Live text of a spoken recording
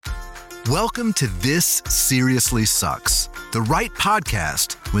Welcome to This Seriously Sucks, the right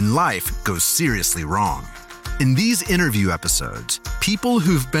podcast when life goes seriously wrong. In these interview episodes, people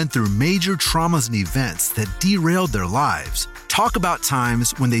who've been through major traumas and events that derailed their lives talk about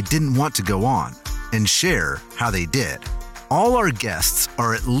times when they didn't want to go on and share how they did. All our guests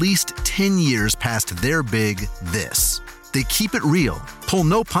are at least 10 years past their big this. They keep it real, pull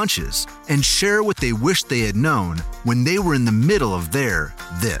no punches, and share what they wish they had known when they were in the middle of their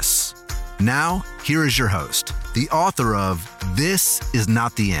this. Now, here is your host, the author of This Is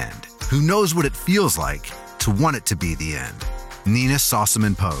Not the End, who knows what it feels like to want it to be the end, Nina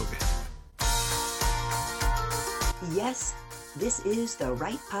Sossamon Pogue. Yes, this is the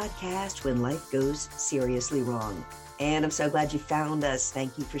right podcast when life goes seriously wrong. And I'm so glad you found us.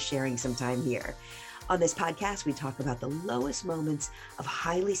 Thank you for sharing some time here. On this podcast, we talk about the lowest moments of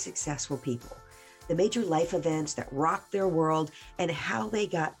highly successful people, the major life events that rocked their world and how they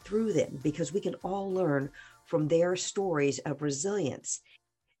got through them, because we can all learn from their stories of resilience.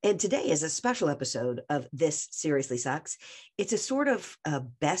 And today is a special episode of This Seriously Sucks. It's a sort of a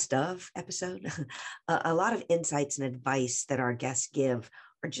best of episode. A lot of insights and advice that our guests give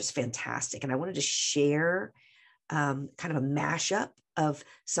are just fantastic. And I wanted to share kind of a mashup of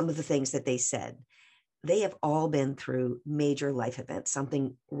some of the things that they said. They have all been through major life events,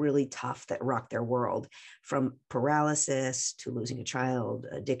 something really tough that rocked their world, from paralysis to losing a child,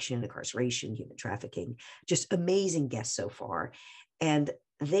 addiction, incarceration, human trafficking. Just amazing guests so far. And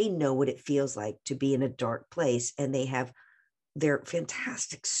they know what it feels like to be in a dark place, and they have their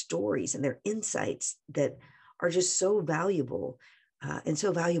fantastic stories and their insights that are just so valuable. And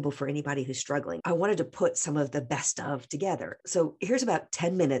so valuable for anybody who's struggling. I wanted to put some of the best of together. So here's about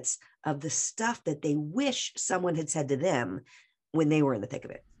 10 minutes of the stuff that they wish someone had said to them when they were in the thick of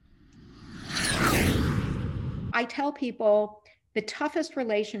it. I tell people the toughest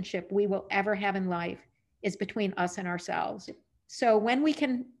relationship we will ever have in life is between us and ourselves. So when we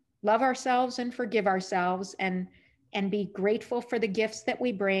can love ourselves and forgive ourselves and be grateful for the gifts that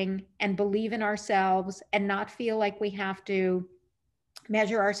we bring and believe in ourselves and not feel like we have to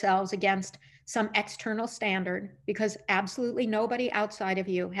measure ourselves against some external standard, because absolutely nobody outside of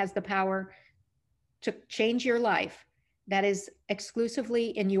you has the power to change your life. That is exclusively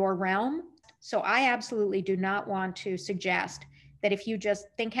in your realm. So I absolutely do not want to suggest that if you just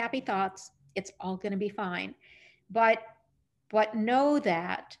think happy thoughts, it's all going to be fine. But know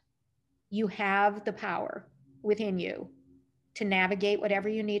that you have the power within you to navigate whatever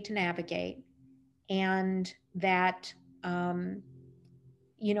you need to navigate, and that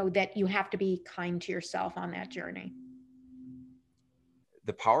that you have to be kind to yourself on that journey.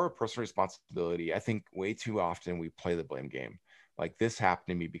 The power of personal responsibility. I think way too often we play the blame game. Like, this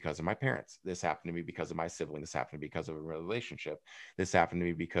happened to me because of my parents. This happened to me because of my sibling. This happened to me because of a relationship. This happened to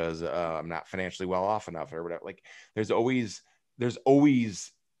me because I'm not financially well off enough or whatever. Like, there's always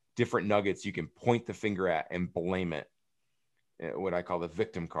different nuggets you can point the finger at and blame it. What I call the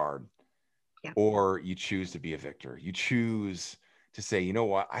victim card. Yeah. Or you choose to be a victor. You choose to say, you know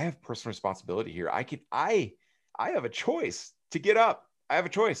what, I have personal responsibility here. I have a choice to get up. I have a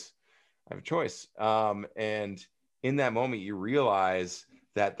choice. And in that moment, you realize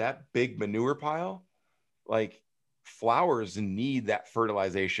that big manure pile, like, flowers need that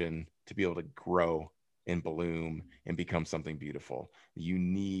fertilization to be able to grow and bloom and become something beautiful. You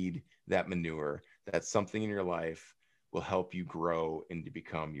need that manure. That's something in your life will help you grow and to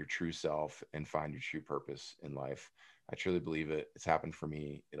become your true self and find your true purpose in life. I truly believe it. It's happened for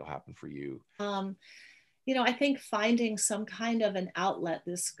me. It'll happen for you. I think finding some kind of an outlet,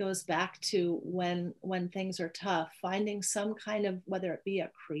 this goes back to when things are tough, finding some kind of, whether it be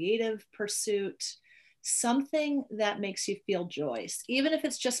a creative pursuit, something that makes you feel joy, even if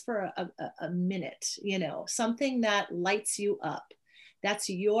it's just for a minute, something that lights you up. That's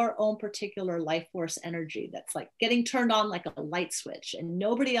your own particular life force energy. That's like getting turned on like a light switch, and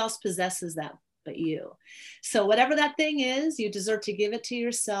nobody else possesses that but you. So whatever that thing is, you deserve to give it to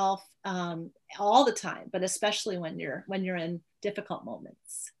yourself all the time, but especially when you're in difficult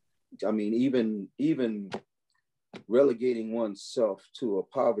moments. I mean, even relegating oneself to a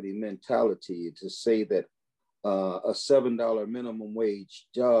poverty mentality to say that a $7 minimum wage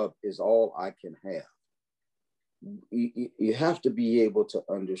job is all I can have. You have to be able to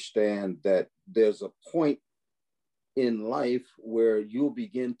understand that there's a point in life where you'll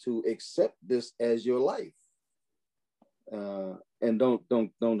begin to accept this as your life, and don't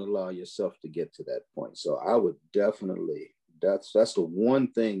allow yourself to get to that point. So I would definitely, that's the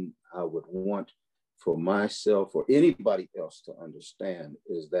one thing I would want for myself or anybody else to understand,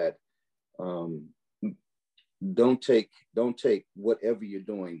 is that don't take whatever you're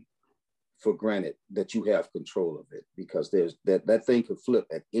doing for granted that you have control of it, because there's that thing could flip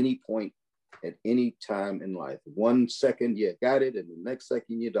at any point, at any time in life. 1 second you got it, and the next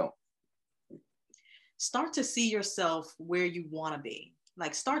second you don't. Start to see yourself where you want to be.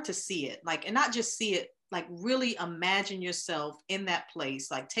 Like, start to see it, like, and not just see it, like really imagine yourself in that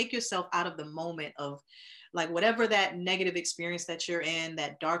place. Like, take yourself out of the moment of like whatever that negative experience that you're in,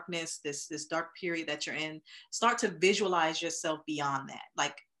 that darkness, this dark period that you're in. Start to visualize yourself beyond that.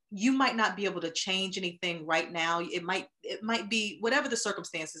 Like, you might not be able to change anything right now. It might be whatever the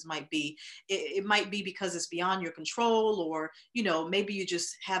circumstances might be. It might be because it's beyond your control, or, you know, maybe you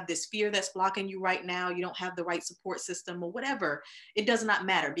just have this fear that's blocking you right now. You don't have the right support system or whatever. It does not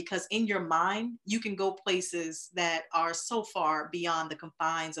matter, because in your mind, you can go places that are so far beyond the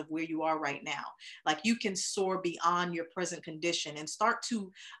confines of where you are right now. Like, you can soar beyond your present condition and start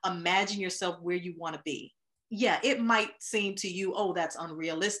to imagine yourself where you want to be. Yeah, it might seem to you, oh, that's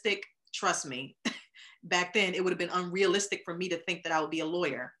unrealistic. Trust me, back then it would have been unrealistic for me to think that I would be a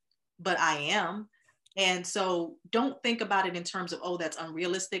lawyer, but I am. And so don't think about it in terms of, oh, that's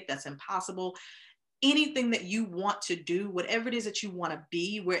unrealistic, that's impossible. Anything that you want to do, whatever it is that you want to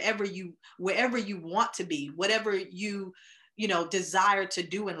be, wherever you want to be, whatever you desire to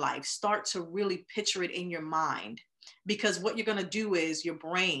do in life, start to really picture it in your mind. Because what you're going to do is your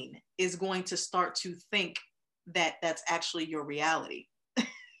brain is going to start to think that that's actually your reality.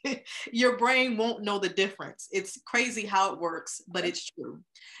 Your brain won't know the difference. It's crazy how it works, but it's true.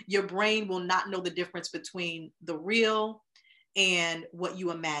 Your brain will not know the difference between the real and what you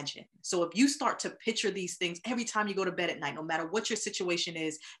imagine. So if you start to picture these things every time you go to bed at night, no matter what your situation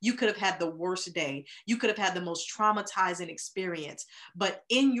is, you could have had the worst day, you could have had the most traumatizing experience, but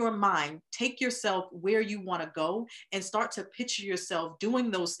in your mind, take yourself where you want to go and start to picture yourself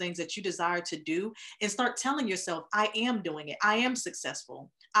doing those things that you desire to do, and start telling yourself, I am doing it. I am successful.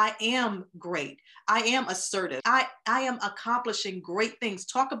 I am great. I am assertive. I am accomplishing great things.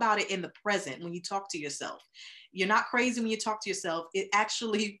 Talk about it in the present when you talk to yourself. You're not crazy when you talk to yourself. It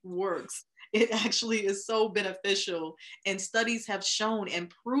actually works. It actually is so beneficial. And studies have shown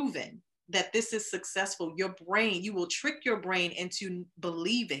and proven that this is successful. Your brain, you will trick your brain into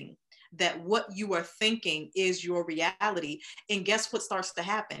believing that what you are thinking is your reality. And guess what starts to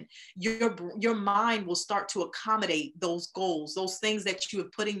happen? Your mind will start to accommodate those goals, those things that you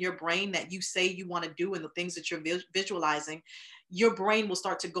have put in your brain that you say you want to do, and the things that you're visualizing. Your brain will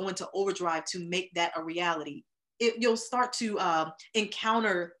start to go into overdrive to make that a reality. You'll start to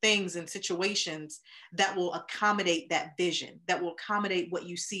encounter things and situations that will accommodate that vision, that will accommodate what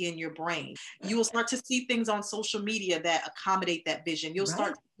you see in your brain. You will start to see things on social media that accommodate that vision. You'll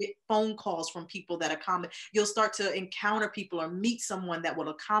start to get phone calls from people that accommodate. You'll start to encounter people or meet someone that will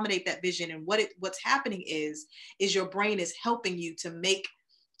accommodate that vision. And what's happening is your brain is helping you to make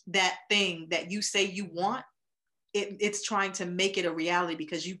that thing that you say you want. It's trying to make it a reality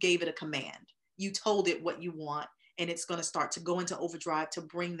because you gave it a command. You told it what you want, and it's going to start to go into overdrive to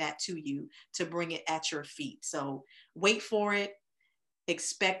bring that to you, to bring it at your feet. So wait for it,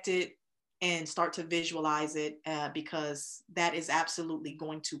 expect it, and start to visualize it, because that is absolutely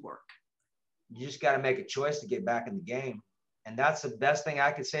going to work. You just got to make a choice to get back in the game. And that's the best thing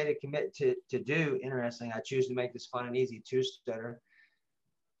I could say to commit to do. Interesting. I choose to make this fun and easy too, Stutter.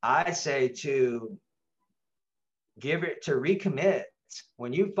 I say to recommit.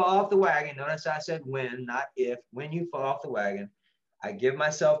 When you fall off the wagon, notice I said when, not if. When you fall off the wagon, I give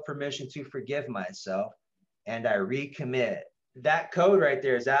myself permission to forgive myself, and I recommit. That code right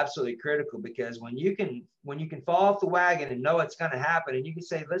there is absolutely critical, because when you can fall off the wagon and know it's going to happen, and you can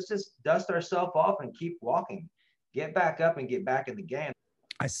say, let's just dust ourselves off and keep walking, get back up and get back in the game.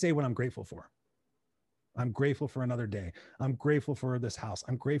 I say what I'm grateful for. I'm grateful for another day. I'm grateful for this house.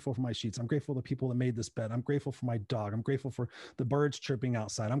 I'm grateful for my sheets. I'm grateful for the people that made this bed. I'm grateful for my dog. I'm grateful for the birds chirping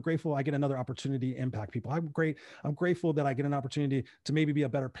outside. I'm grateful I get another opportunity to impact people. I'm grateful that I get an opportunity to maybe be a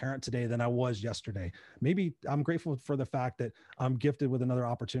better parent today than I was yesterday. Maybe I'm grateful for the fact that I'm gifted with another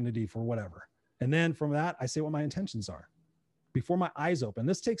opportunity for whatever. And then from that, I say what my intentions are before my eyes open.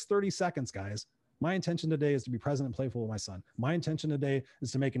 This takes 30 seconds, guys. My intention today is to be present and playful with my son. My intention today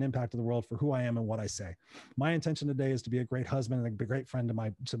is to make an impact to the world for who I am and what I say. My intention today is to be a great husband and a great friend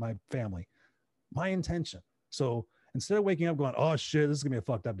to my family. My intention. So instead of waking up going, oh shit, this is gonna be a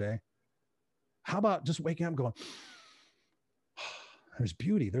fucked up day. How about just waking up going, there's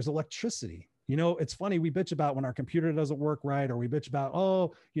beauty, there's electricity. You know, it's funny, we bitch about when our computer doesn't work right, or we bitch about,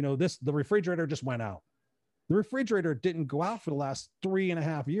 oh, you know, the refrigerator just went out. The refrigerator didn't go out for the last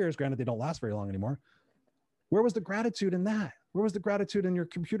 3.5 years. Granted, they don't last very long anymore. Where was the gratitude in that? Where was the gratitude in your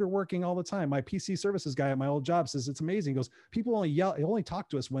computer working all the time? My PC services guy at my old job says it's amazing. He goes, people only talk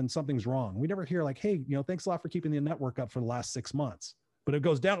to us when something's wrong. We never hear like, hey, thanks a lot for keeping the network up for the last 6 months. But it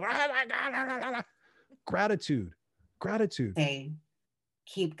goes down. Gratitude. Say,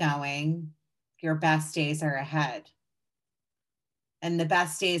 keep going. Your best days are ahead. And the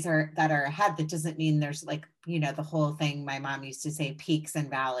best days that are ahead, that doesn't mean there's like, the whole thing my mom used to say, peaks and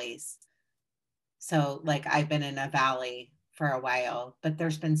valleys. So like I've been in a valley for a while, but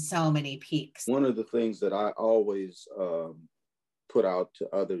there's been so many peaks. One of the things that I always put out to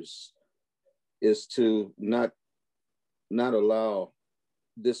others is to not allow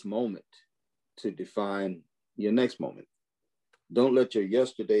this moment to define your next moment. Don't let your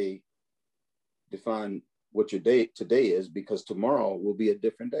yesterday define what your day today is, because tomorrow will be a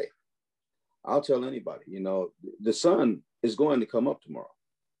different day. I'll tell anybody, the sun is going to come up tomorrow.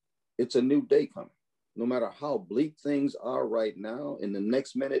 It's a new day coming. No matter how bleak things are right now, in the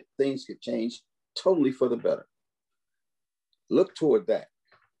next minute, things could change totally for the better. Look toward that.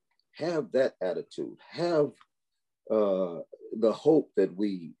 Have that attitude. Have the hope that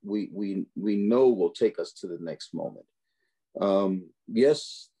we know will take us to the next moment.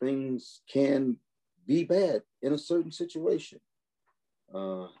 Yes, things can be bad in a certain situation.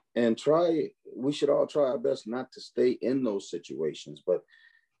 And we should all try our best not to stay in those situations, but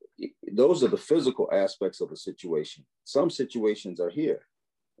those are the physical aspects of a situation. Some situations are here,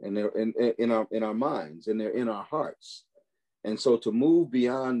 and they're in our minds, and they're in our hearts. And so to move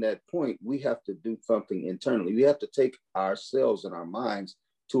beyond that point, we have to do something internally. We have to take ourselves and our minds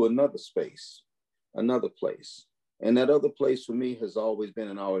to another space, another place. And that other place for me has always been,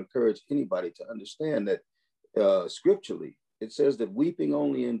 and I'll encourage anybody to understand that scripturally, it says that weeping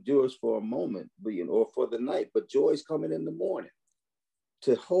only endures for a moment, or for the night, but joy is coming in the morning.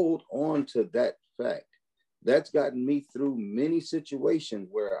 To hold on to that fact, that's gotten me through many situations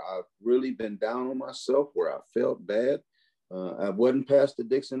where I've really been down on myself, where I felt bad. I wasn't Pastor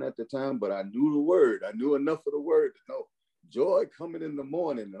Dixon at the time, but I knew the word. I knew enough of the word to know joy coming in the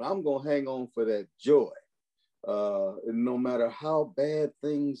morning, and I'm going to hang on for that joy. No matter how bad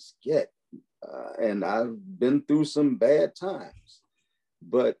things get. And I've been through some bad times.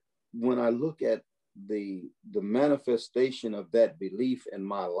 But when I look at the manifestation of that belief in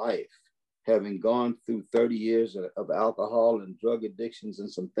my life, having gone through 30 years of alcohol and drug addictions and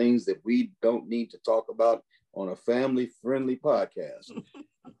some things that we don't need to talk about on a family-friendly podcast,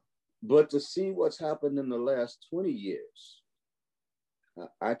 but to see what's happened in the last 20 years,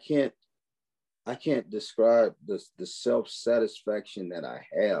 I can't describe the self-satisfaction that I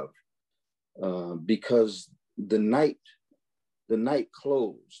have, because the night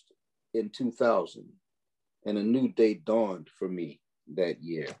closed in 2000 and a new day dawned for me that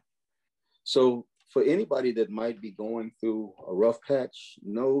year. So for anybody that might be going through a rough patch,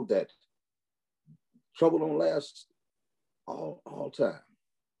 know that trouble don't last all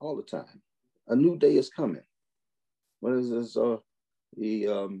the time. A new day is coming. What is this?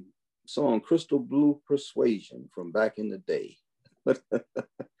 The song Crystal Blue Persuasion from back in the day.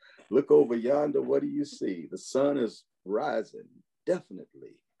 Look over yonder, what do you see? The sun is rising,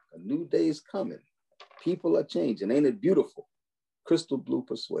 definitely. A new day is coming. People are changing. Ain't it beautiful? Crystal Blue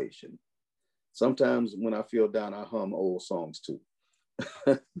Persuasion. Sometimes when I feel down, I hum old songs too.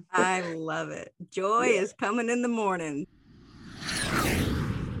 I love it. Joy is coming in the morning.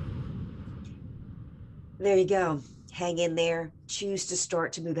 There you go. Hang in there. Choose to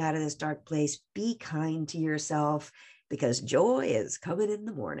start to move out of this dark place. Be kind to yourself, because joy is coming in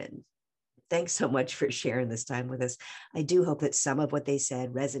the morning. Thanks so much for sharing this time with us. I do hope that some of what they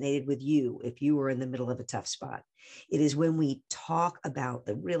said resonated with you if you were in the middle of a tough spot. It is when we talk about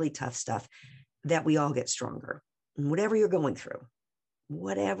the really tough stuff that we all get stronger. And whatever you're going through,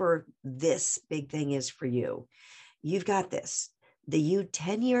 whatever this big thing is for you, you've got this. The you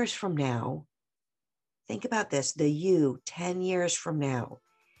 10 years from now, think about this, the you 10 years from now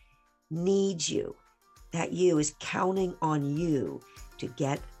needs you. That you is counting on you to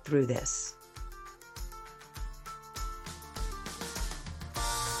get through this.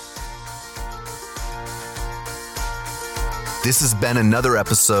 This has been another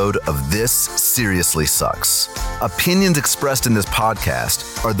episode of This Seriously Sucks. Opinions expressed in this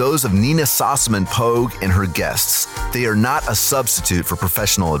podcast are those of Nina Sossaman Pogue and her guests. They are not a substitute for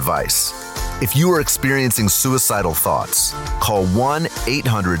professional advice. If you are experiencing suicidal thoughts, call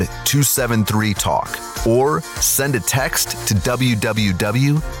 1-800-273-TALK or send a text to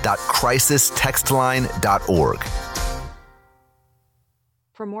www.crisistextline.org.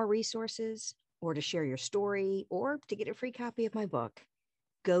 For more resources, or to share your story, or to get a free copy of my book,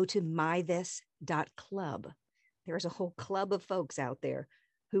 go to mythis.club. there's a whole club of folks out there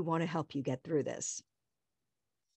who want to help you get through this.